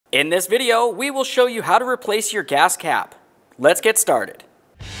In this video, we will show you how to replace your gas cap. Let's get started.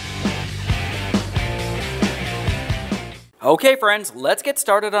 Okay friends, let's get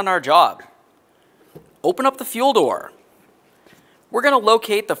started on our job. Open up the fuel door. We're going to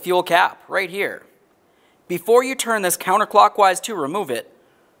locate the fuel cap right here. Before you turn this counterclockwise to remove it,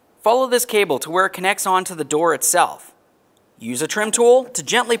 follow this cable to where it connects onto the door itself. Use a trim tool to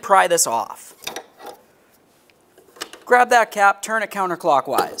gently pry this off. Grab that cap, turn it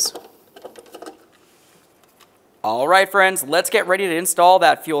counterclockwise. Alright friends, let's get ready to install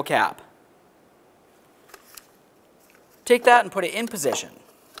that fuel cap. Take that and put it in position.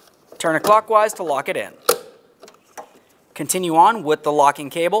 Turn it clockwise to lock it in. Continue on with the locking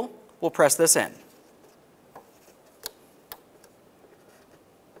cable. We'll press this in.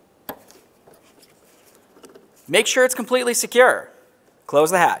 Make sure it's completely secure.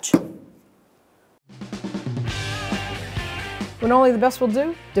 Close the hatch. When only the best will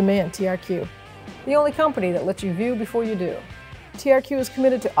do, demand TRQ. The only company that lets you view before you do. TRQ is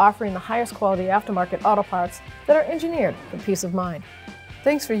committed to offering the highest quality aftermarket auto parts that are engineered for peace of mind.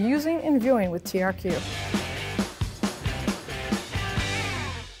 Thanks for using and viewing with TRQ.